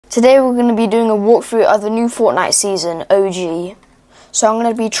Today we're going to be doing a walkthrough of the new Fortnite season, OG. So I'm going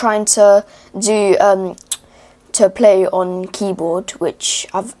to be trying to do, to play on keyboard, which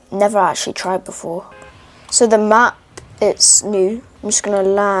I've never actually tried before. So the map, it's new. I'm just going to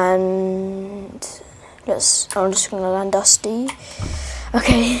land, I'm just going to land Dusty.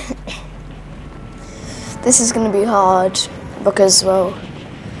 Okay. This is going to be hard because, well,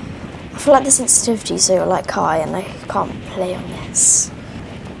 I feel like the sensitivity is so like high and I can't play on this.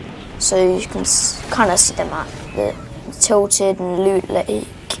 So you can kind of see the map, the Tilted and Loot Lake.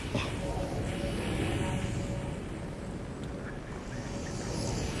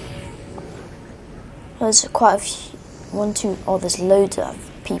 There's quite a few, there's loads of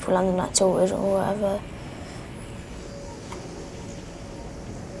people landing that Tilted or whatever.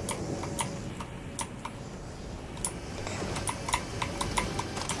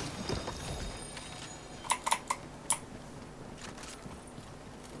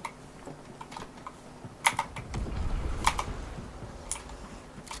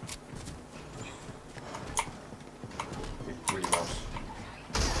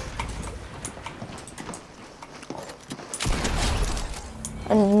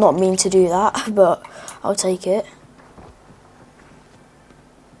 I not mean to do that, but I'll take it.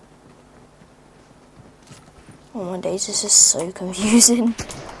 Oh my days, this is so confusing.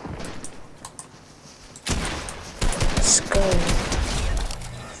 Let's go.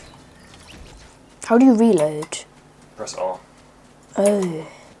 How do you reload? Press R. Oh,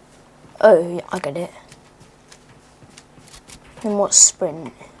 yeah, I get it. And what's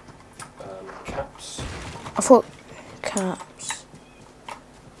sprint? Caps. I thought caps.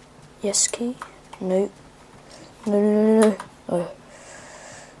 Yes key? Nope. No. Oh.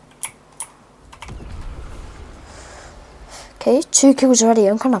 Okay, 2 kills already.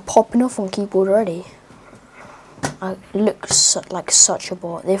 I'm kind of popping off on keyboard already. I look like such a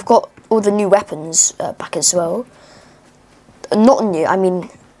bot. They've got all the new weapons back as well. Not new, I mean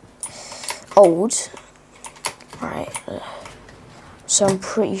old. Right. So I'm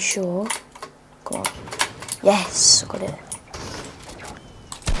pretty sure. Come on. Yes, I got it.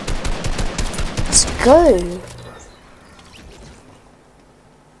 Let's go.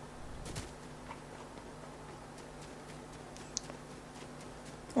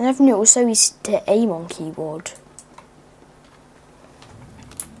 I never knew it was so easy to aim on keyboard.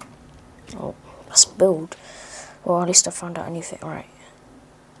 Oh, that's build. Well, at least I found out anything. Right.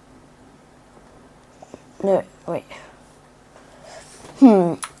 No, wait.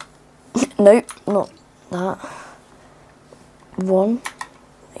 Nope, not that. 1.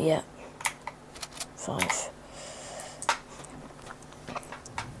 Yeah. 5.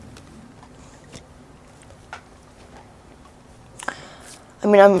 I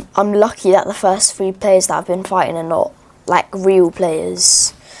mean, I'm lucky that the first 3 players that I've been fighting are not like real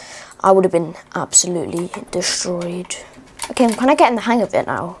players. I would have been absolutely destroyed. Okay, I'm kind of getting the hang of it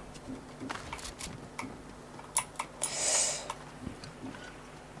now.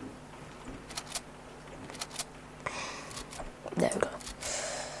 There we go.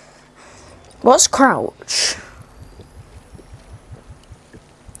 What's crouch?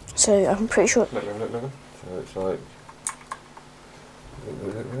 So I'm pretty sure. Look. So it's like.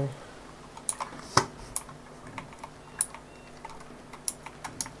 Look.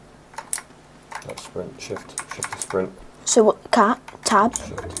 That's sprint. Shift to sprint. So what? Tab.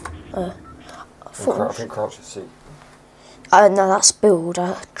 Shift. I think crouch is C. No, that's build.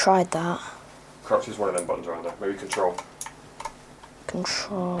 I tried that. Crouch is one of them buttons around there. Maybe control.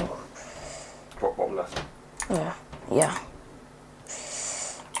 Control. Bottom left. Yeah.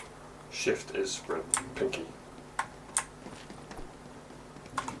 Shift is sprint. Pinky.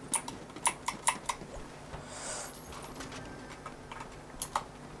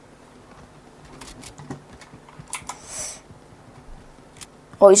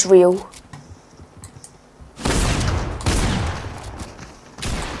 Oh, it's real.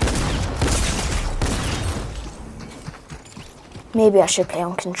 Maybe I should play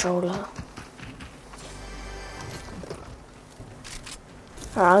on controller.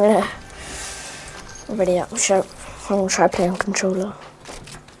 Alright, I'm ready up. I'm gonna try playing on controller.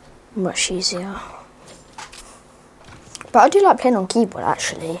 Much easier. But I do like playing on keyboard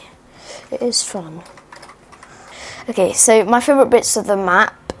actually. It is fun. Okay, so my favourite bits of the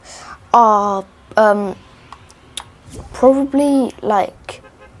map are probably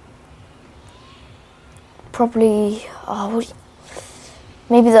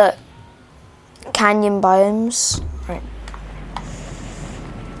maybe the canyon biomes. Right.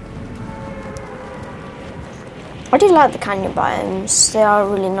 I do like the canyon biomes. They are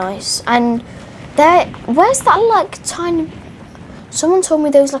really nice. And where's that like tiny Someone told me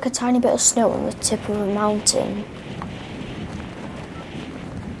there was like a tiny bit of snow on the tip of a mountain.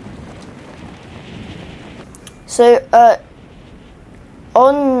 So,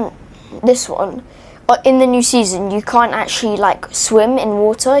 on this one, in the new season, you can't actually like swim in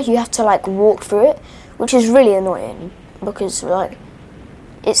water. You have to like walk through it, which is really annoying because like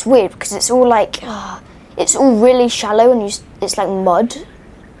it's weird because it's all like it's all really shallow and it's like mud.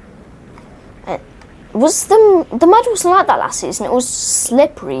 Was the mud wasn't like that last season? It was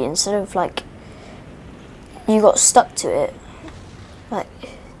slippery instead of like you got stuck to it. Like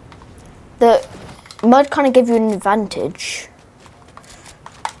the mud kind of gave you an advantage.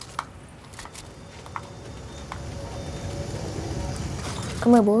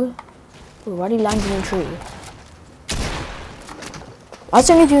 Come here, boy. Ooh, why did he land in a tree? I was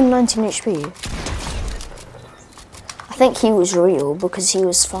only doing 19 HP. I think he was real because he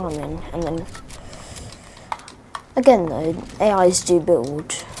was farming, and then again though, AIs do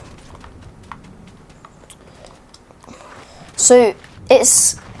build. So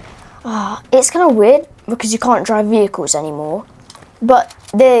it's kind of weird because you can't drive vehicles anymore, but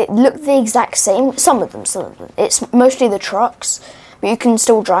they look the exact same. Some of them. It's mostly the trucks, but you can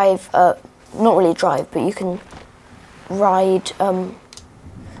still drive. Not really drive, but you can ride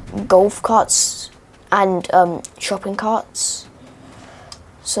golf carts and shopping carts.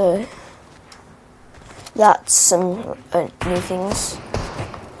 So that's some new things.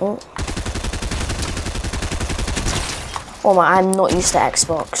 Oh my, I'm not used to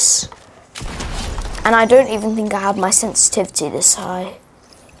Xbox. And I don't even think I have my sensitivity this high.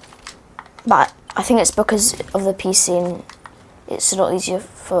 But I think it's because of the PC and it's a lot easier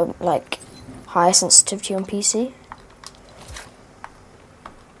for like higher sensitivity on PC.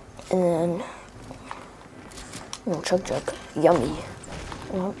 And then chug jug, yummy.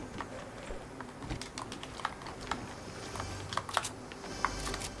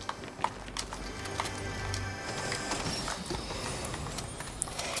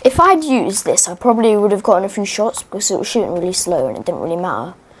 If I'd used this, I probably would have gotten a few shots because it was shooting really slow and it didn't really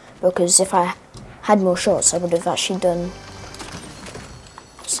matter. Because if I had more shots, I would have actually done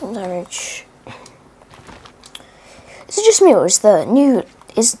some damage. Is it just me or is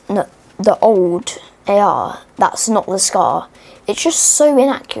the old AR that's not the SCAR? It's just so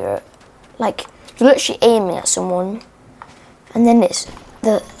inaccurate. Like you're literally aiming at someone, and then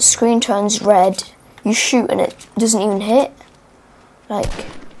the screen turns red. You shoot and it doesn't even hit. Like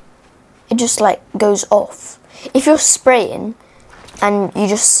it just like goes off. If you're spraying and you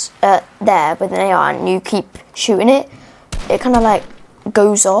just there with an AR and you keep shooting it, it kind of like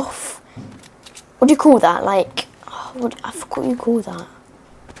goes off. What do you call that? Like, I forgot what you call that.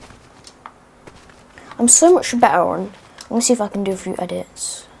 I'm so much better on. I'm gonna see if I can do a few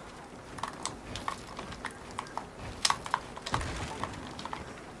edits.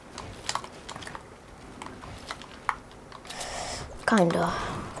 Kinda.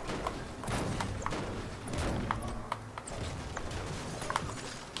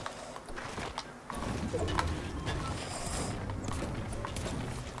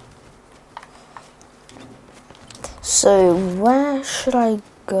 So where should I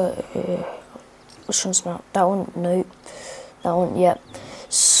go? Which one's not? That one? Nope. That one? Yep.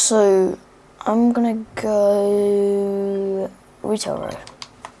 So I'm gonna go retail row.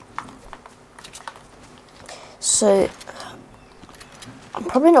 So I'm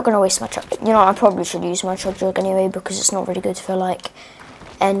probably not gonna waste my chug. You know, I probably should use my chug jug anyway because it's not really good for like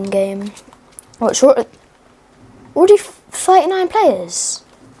end game. Oh, it's already 39 players.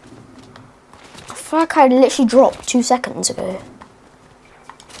 I feel like I literally dropped 2 seconds ago.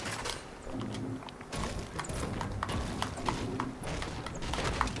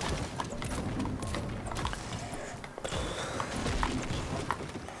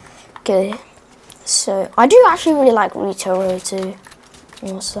 Okay, so I do actually really like retail row too.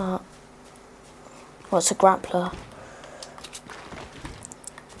 What's that? What's a grappler?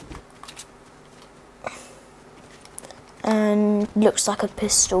 And looks like a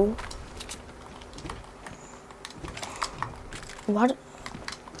pistol. What?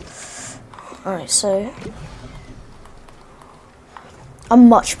 Alright, so I'm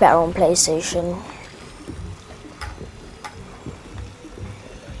much better on PlayStation.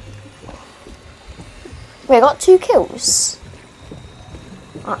 Wait, I got 2 kills.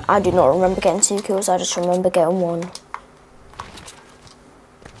 I do not remember getting 2 kills, I just remember getting 1.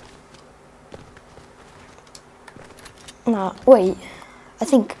 Nah, wait. I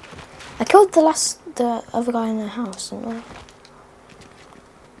think I killed the other guy in the house, didn't I?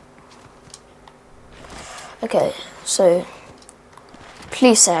 Okay, so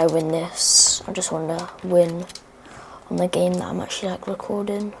please say I win this. I just want to win on the game that I'm actually like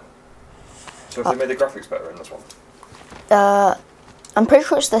recording. So have they made the graphics better in this one? I'm pretty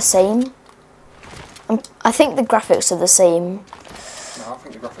sure it's the same. I think the graphics are the same. No, I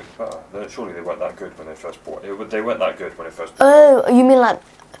think the graphics are better. Surely they weren't that good when they first bought it. They weren't that good when they first bought it. Oh, you mean like...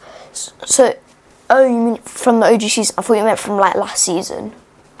 So... Oh, you mean from the OG season? I thought you meant from like last season.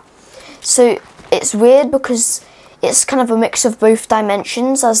 So it's weird because it's kind of a mix of both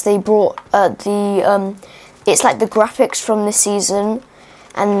dimensions, as they brought it's like the graphics from this season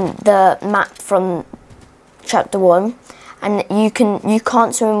and the map from chapter 1, and you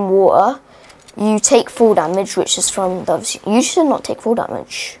can't swim in water. You take fall damage, which is from the... You should not take fall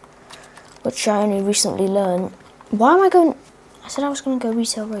damage, which I only recently learned. Why am I going... I said I was going to go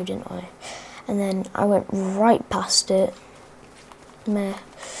Retail Road, didn't I? And then I went right past it. Meh.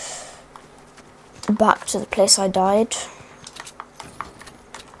 Back to the place I died.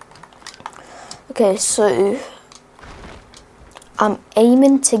 Okay, so... I'm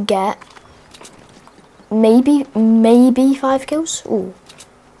aiming to get... Maybe 5 kills? Ooh.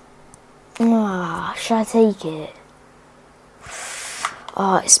 Ah, should I take it?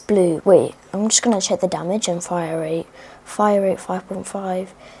 Ah, it's blue. Wait, I'm just going to check the damage and fire rate. Fire rate 5.5,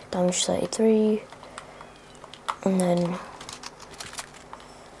 damage 33, and then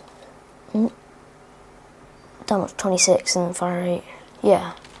damage 26 and fire rate.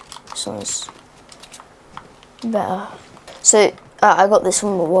 Yeah, this one's better. So I got this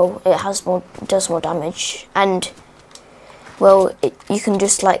one. Well, it does more damage, and well, you can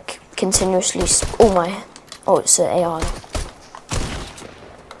just like continuously. Oh, it's an AI.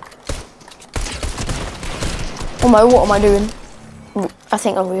 Oh my, what am I doing? I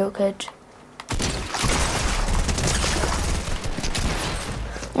think I'm real good.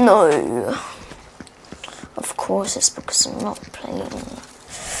 No. Of course it's because I'm not playing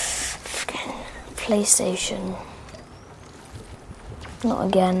PlayStation. Not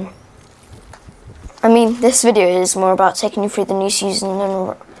again. I mean, this video is more about taking you through the new season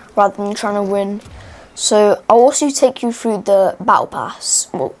rather than trying to win. So I'll also take you through the Battle Pass.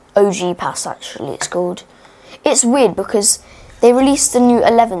 Well, OG Pass actually it's called. It's weird because they released the new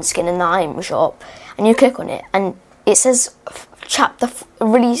 11 skin in the item shop, and you click on it and it says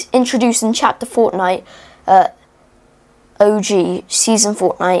introduced in chapter Fortnite OG, season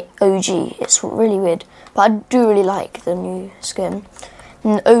Fortnite OG. It's really weird, but I do really like the new skin.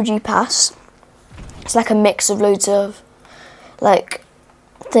 And the OG Pass, it's like a mix of loads of like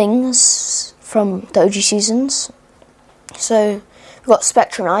things from the OG seasons. So we've got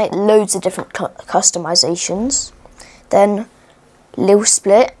Spectrumite, loads of different customizations. Then Lil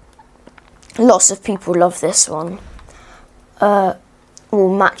Split, lots of people love this one.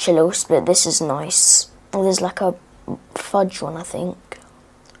 We'll match a Lil Split, this is nice. There's like a fudge one, I think.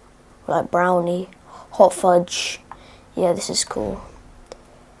 Like brownie, hot fudge. Yeah, this is cool.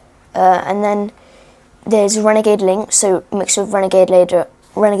 And then there's Renegade Link, so a mix of Renegade Raider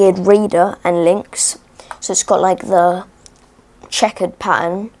and Lynx. So it's got like the checkered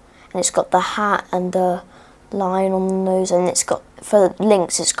pattern, and it's got the hat and the line on the nose, and it's got, for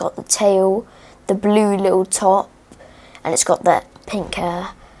Lynx, it's got the tail, the blue little top, and it's got that pink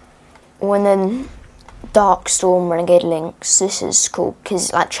hair. And then Darkstorm Renegade Lynx, this is cool because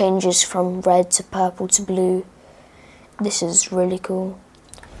it like changes from red to purple to blue. This is really cool.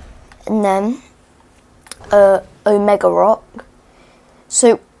 And then Omega Rock.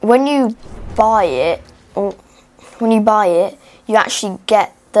 So when you buy it, you actually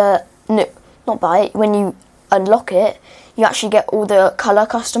get the, no, not buy it, when you unlock it, you actually get all the colour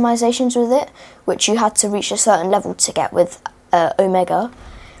customizations with it, which you had to reach a certain level to get with Omega.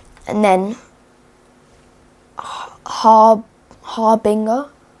 And then Harbinger,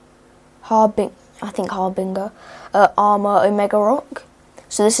 Armour Omega Rock.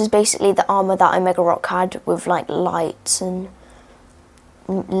 So this is basically the armour that Omega Rock had, with like lights and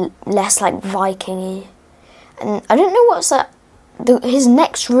less like Viking-y. And I don't know what's that. His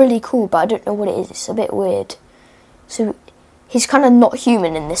neck's really cool, but I don't know what it is. It's a bit weird. So he's kind of not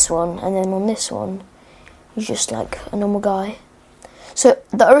human in this one, and then on this one, he's just like a normal guy. So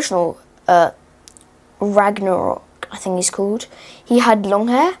the original Ragnarok, I think he's called, he had long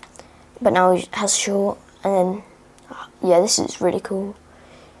hair, but now he has short. And then, yeah, this is really cool.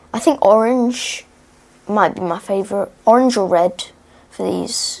 I think orange might be my favourite. Orange or red for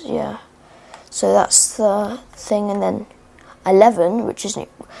these, yeah. So that's the thing. And then 11, which is new.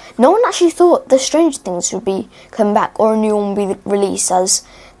 No one actually thought the Stranger Things would be coming back, or a new one would be released, as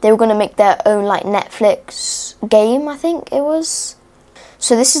they were going to make their own like Netflix game, I think it was.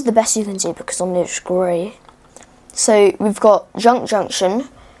 So this is the best you can see because on it's grey. So we've got Junk Junction,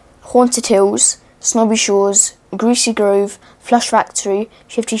 Haunted Hills, Snobby Shores, Greasy Grove, Flush Factory,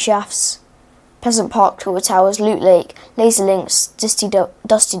 Shifty Shafts, Pleasant Park, Tilted Towers, Loot Lake, Laser Links, Dusty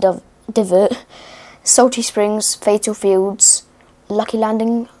Divot, Salty Springs, Fatal Fields, Lucky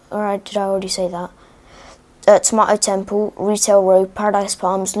Landing, or did I already say that? Tomato Temple, Retail Row, Paradise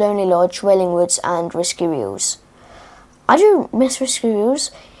Palms, Lonely Lodge, Wailing Woods, and Risky Reels. I do miss Risky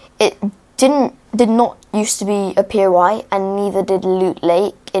Reels. It did not used to be a POI, and neither did Loot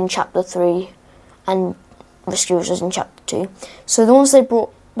Lake in Chapter 3, and Risky Reels was in Chapter 2. So the ones they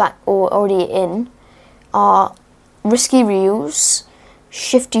brought back or already in are Risky Reels,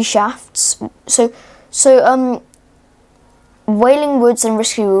 Shifty Shafts. So Wailing Woods and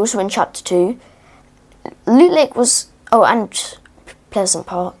Risky Reels were in Chapter 2. Loot Lake was, oh, and Pleasant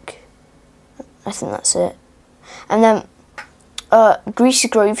Park. I think that's it. And then Greasy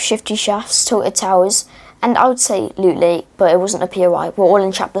Grove, Shifty Shafts, Tilted Towers, and I would say Loot Lake, but it wasn't a POI. We're all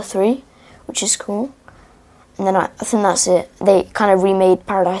in Chapter 3, which is cool. And then I think that's it. They kind of remade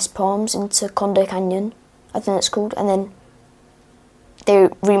Paradise Palms into Condo Canyon, I think it's called. And then they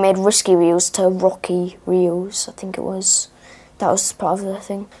remade Risky Reels to Rocky Reels, I think it was. That was part of the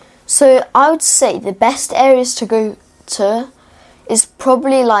thing. So I would say the best areas to go to is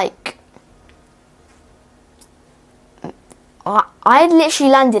probably like... I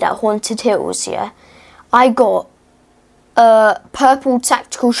literally landed at Haunted Hills, yeah. I got a purple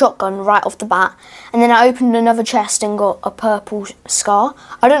tactical shotgun right off the bat, and then I opened another chest and got a purple scar.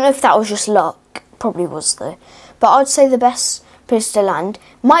 I don't know if that was just luck, probably was though. But I would say the best place to land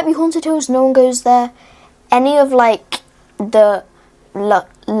might be Haunted Hills, no one goes there. Any of like the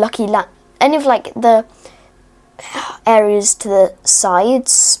any of like the areas to the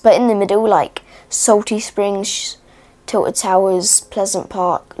sides, but in the middle, like Salty Springs, Tilted Towers, Pleasant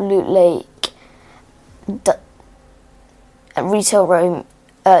Park, Loot Lake, Retail Row,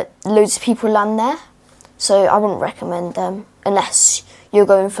 loads of people land there, so I wouldn't recommend them unless you're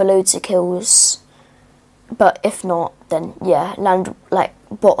going for loads of kills. But if not, then yeah, land like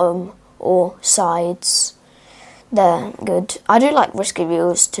bottom or sides. They're good. I do like Risky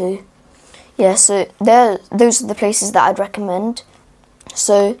Reels too. Yeah, so those are the places that I'd recommend.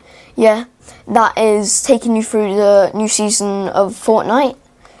 So yeah, that is taking you through the new season of Fortnite.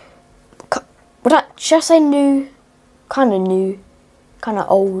 Should I say new? Kind of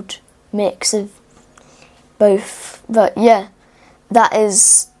old, mix of both. But yeah, that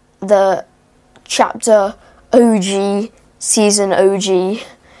is the chapter OG, season OG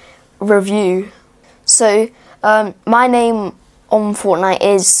review. So my name on Fortnite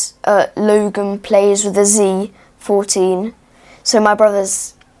is Logan Plays with a Z 14. So my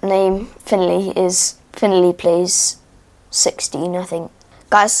brother's name, Finley, is Finley Plays 16, I think.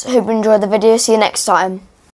 Guys, hope you enjoyed the video. See you next time.